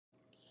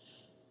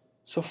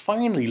So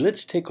finally,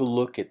 let's take a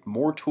look at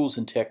more tools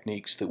and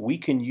techniques that we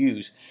can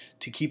use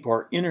to keep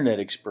our internet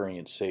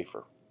experience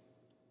safer.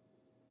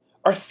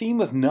 Our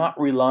theme of not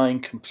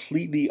relying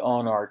completely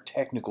on our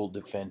technical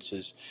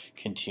defenses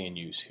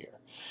continues here.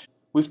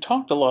 We've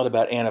talked a lot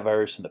about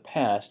antivirus in the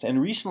past,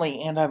 and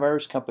recently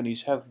antivirus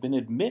companies have been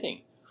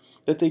admitting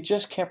that they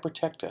just can't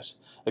protect us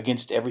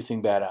against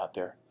everything bad out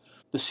there.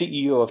 The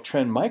CEO of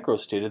Trend Micro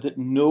stated that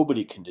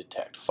nobody can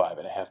detect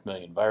 5.5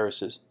 million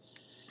viruses.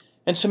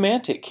 And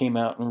Symantec came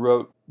out and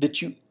wrote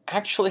that you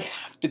actually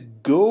have to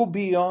go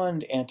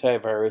beyond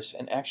antivirus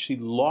and actually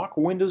lock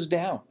Windows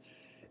down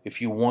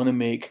if you want to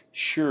make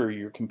sure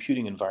your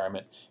computing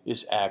environment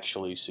is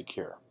actually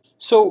secure.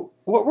 So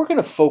what we're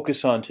going to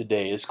focus on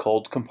today is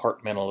called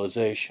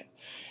compartmentalization.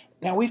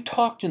 Now, we've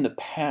talked in the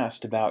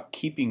past about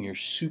keeping your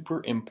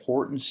super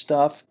important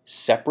stuff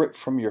separate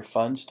from your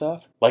fun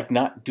stuff, like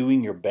not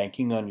doing your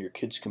banking on your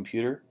kid's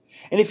computer.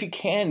 And if you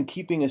can,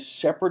 keeping a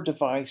separate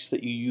device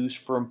that you use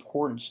for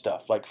important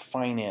stuff like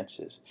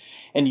finances,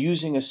 and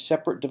using a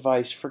separate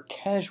device for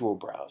casual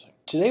browsing.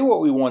 Today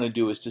what we want to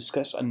do is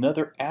discuss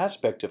another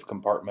aspect of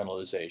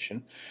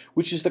compartmentalization,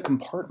 which is the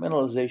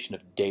compartmentalization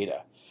of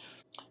data.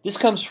 This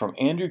comes from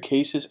Andrew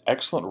Case's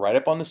excellent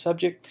write-up on the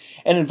subject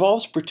and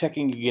involves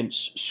protecting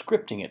against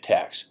scripting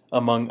attacks,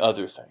 among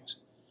other things.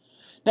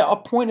 Now, a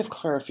point of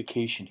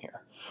clarification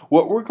here.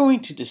 What we're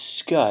going to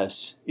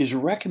discuss is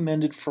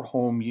recommended for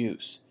home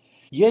use.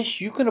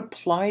 Yes, you can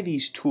apply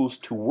these tools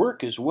to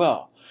work as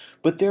well,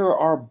 but there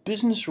are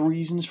business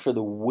reasons for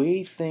the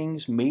way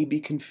things may be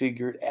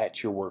configured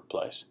at your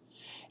workplace.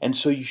 And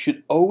so you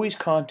should always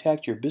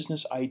contact your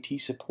business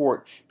IT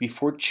support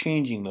before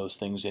changing those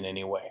things in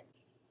any way.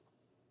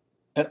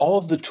 And all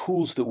of the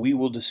tools that we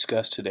will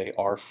discuss today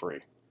are free.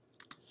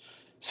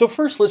 So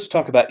first, let's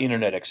talk about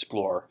Internet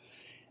Explorer.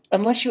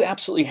 Unless you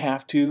absolutely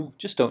have to,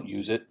 just don't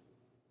use it.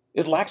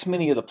 It lacks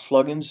many of the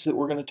plugins that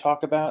we're going to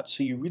talk about,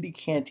 so you really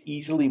can't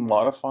easily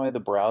modify the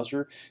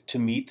browser to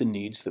meet the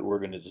needs that we're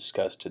going to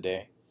discuss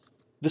today.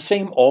 The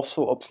same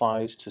also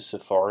applies to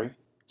Safari.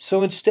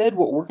 So instead,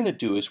 what we're going to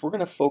do is we're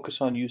going to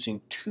focus on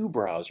using two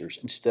browsers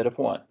instead of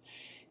one.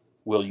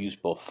 We'll use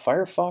both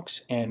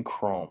Firefox and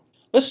Chrome.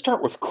 Let's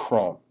start with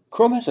Chrome.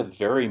 Chrome has a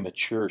very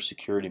mature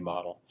security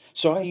model,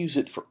 so I use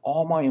it for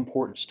all my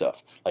important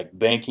stuff, like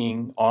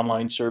banking,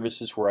 online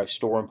services where I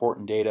store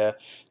important data,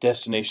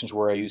 destinations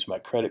where I use my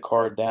credit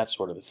card, that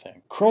sort of a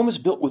thing. Chrome is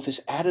built with this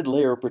added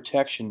layer of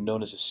protection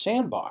known as a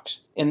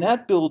sandbox, and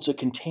that builds a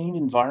contained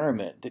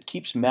environment that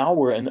keeps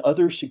malware and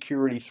other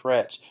security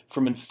threats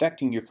from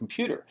infecting your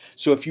computer.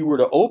 So if you were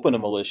to open a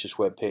malicious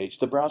web page,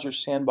 the browser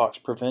sandbox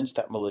prevents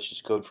that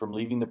malicious code from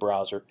leaving the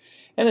browser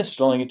and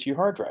installing it to your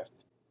hard drive.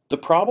 The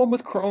problem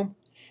with Chrome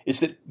is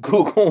that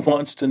Google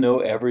wants to know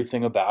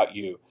everything about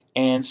you.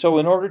 And so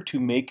in order to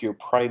make your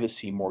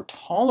privacy more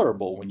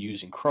tolerable when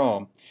using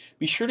Chrome,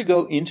 be sure to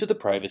go into the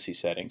privacy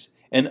settings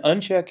and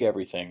uncheck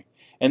everything,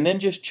 and then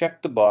just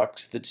check the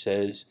box that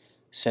says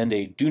send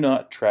a do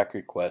not track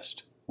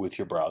request with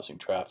your browsing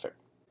traffic.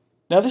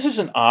 Now this is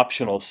an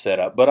optional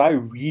setup, but I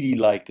really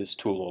like this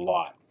tool a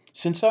lot.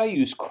 Since I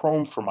use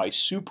Chrome for my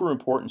super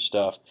important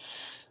stuff,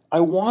 I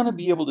want to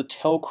be able to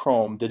tell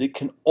Chrome that it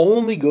can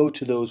only go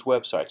to those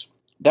websites.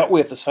 That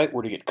way, if the site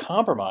were to get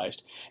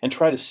compromised and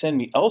try to send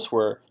me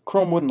elsewhere,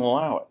 Chrome wouldn't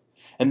allow it.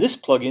 And this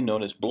plugin,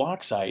 known as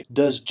BlockSite,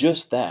 does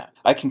just that.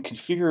 I can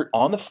configure it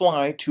on the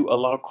fly to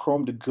allow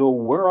Chrome to go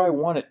where I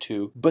want it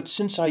to, but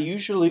since I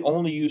usually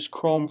only use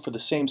Chrome for the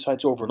same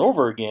sites over and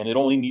over again, it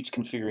only needs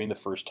configuring the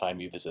first time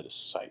you visit a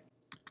site.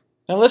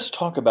 Now let's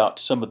talk about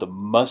some of the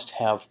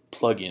must-have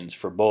plugins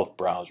for both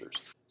browsers.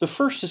 The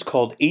first is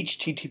called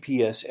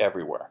HTTPS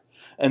Everywhere.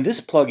 And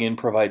this plugin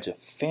provides a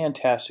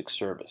fantastic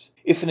service.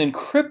 If an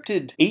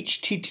encrypted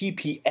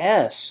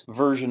HTTPS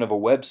version of a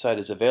website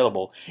is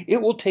available,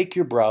 it will take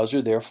your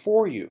browser there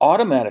for you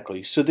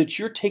automatically so that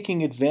you're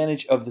taking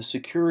advantage of the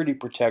security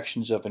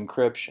protections of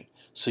encryption,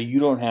 so you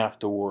don't have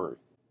to worry.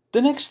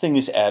 The next thing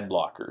is ad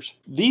blockers.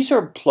 These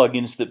are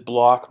plugins that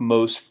block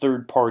most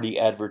third-party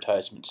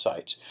advertisement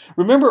sites.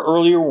 Remember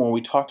earlier when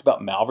we talked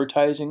about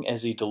malvertising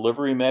as a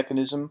delivery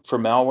mechanism for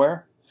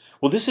malware?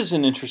 Well, this is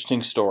an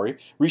interesting story.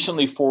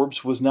 Recently,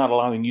 Forbes was not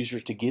allowing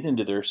users to get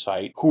into their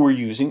site who were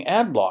using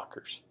ad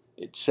blockers.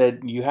 It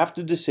said you have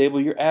to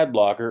disable your ad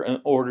blocker in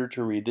order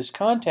to read this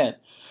content.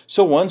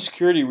 So one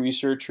security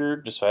researcher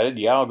decided,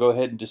 yeah, I'll go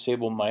ahead and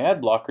disable my ad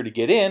blocker to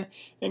get in,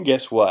 and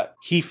guess what?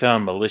 He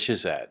found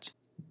malicious ads.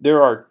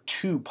 There are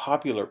two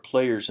popular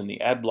players in the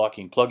ad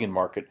blocking plugin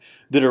market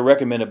that are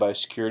recommended by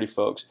security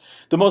folks.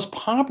 The most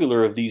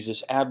popular of these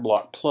is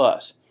AdBlock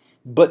Plus.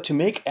 But to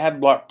make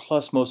AdBlock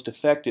Plus most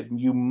effective,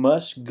 you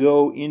must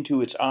go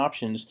into its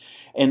options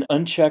and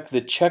uncheck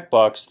the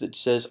checkbox that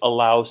says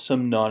allow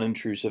some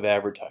non-intrusive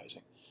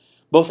advertising.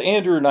 Both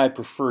Andrew and I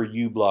prefer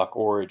uBlock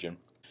Origin.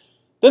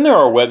 Then there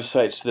are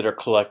websites that are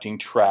collecting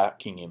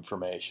tracking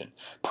information.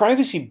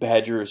 Privacy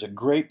Badger is a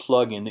great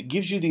plugin that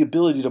gives you the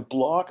ability to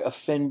block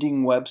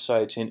offending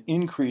websites and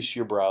increase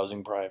your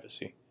browsing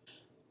privacy.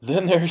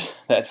 Then there's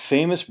that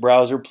famous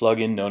browser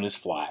plugin known as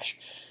Flash.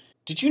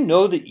 Did you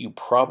know that you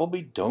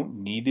probably don't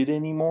need it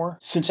anymore?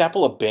 Since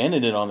Apple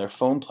abandoned it on their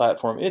phone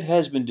platform, it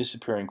has been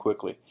disappearing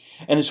quickly.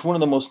 And it's one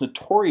of the most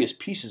notorious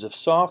pieces of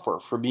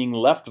software for being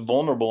left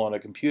vulnerable on a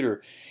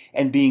computer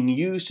and being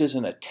used as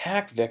an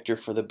attack vector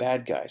for the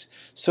bad guys.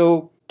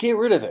 So get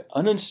rid of it,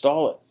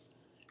 uninstall it.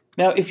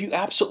 Now, if you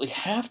absolutely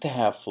have to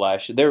have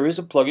Flash, there is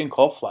a plugin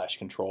called Flash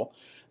Control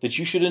that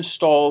you should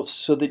install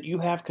so that you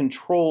have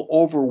control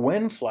over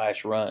when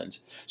Flash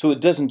runs, so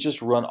it doesn't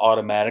just run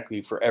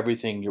automatically for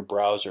everything your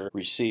browser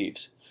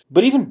receives.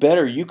 But even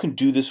better, you can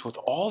do this with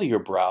all your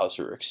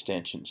browser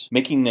extensions,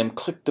 making them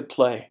click to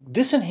play.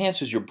 This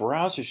enhances your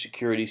browser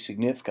security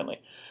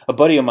significantly. A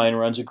buddy of mine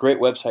runs a great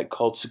website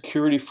called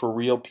Security for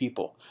Real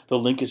People. The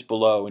link is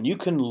below, and you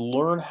can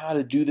learn how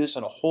to do this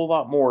and a whole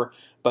lot more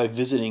by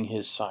visiting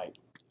his site.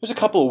 There's a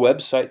couple of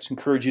websites I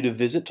encourage you to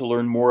visit to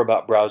learn more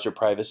about browser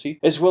privacy,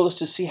 as well as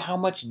to see how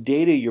much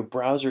data your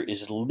browser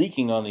is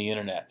leaking on the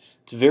internet.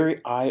 It's very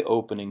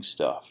eye-opening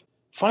stuff.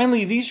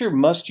 Finally, these are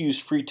must-use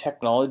free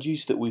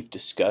technologies that we've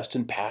discussed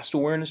in past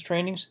awareness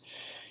trainings.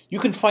 You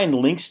can find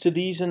links to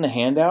these in the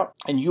handout,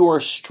 and you are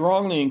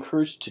strongly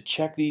encouraged to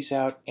check these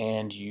out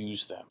and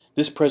use them.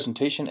 This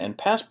presentation and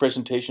past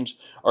presentations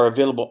are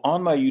available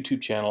on my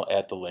YouTube channel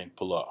at the link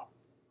below.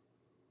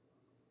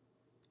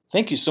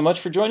 Thank you so much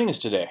for joining us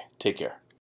today. Take care.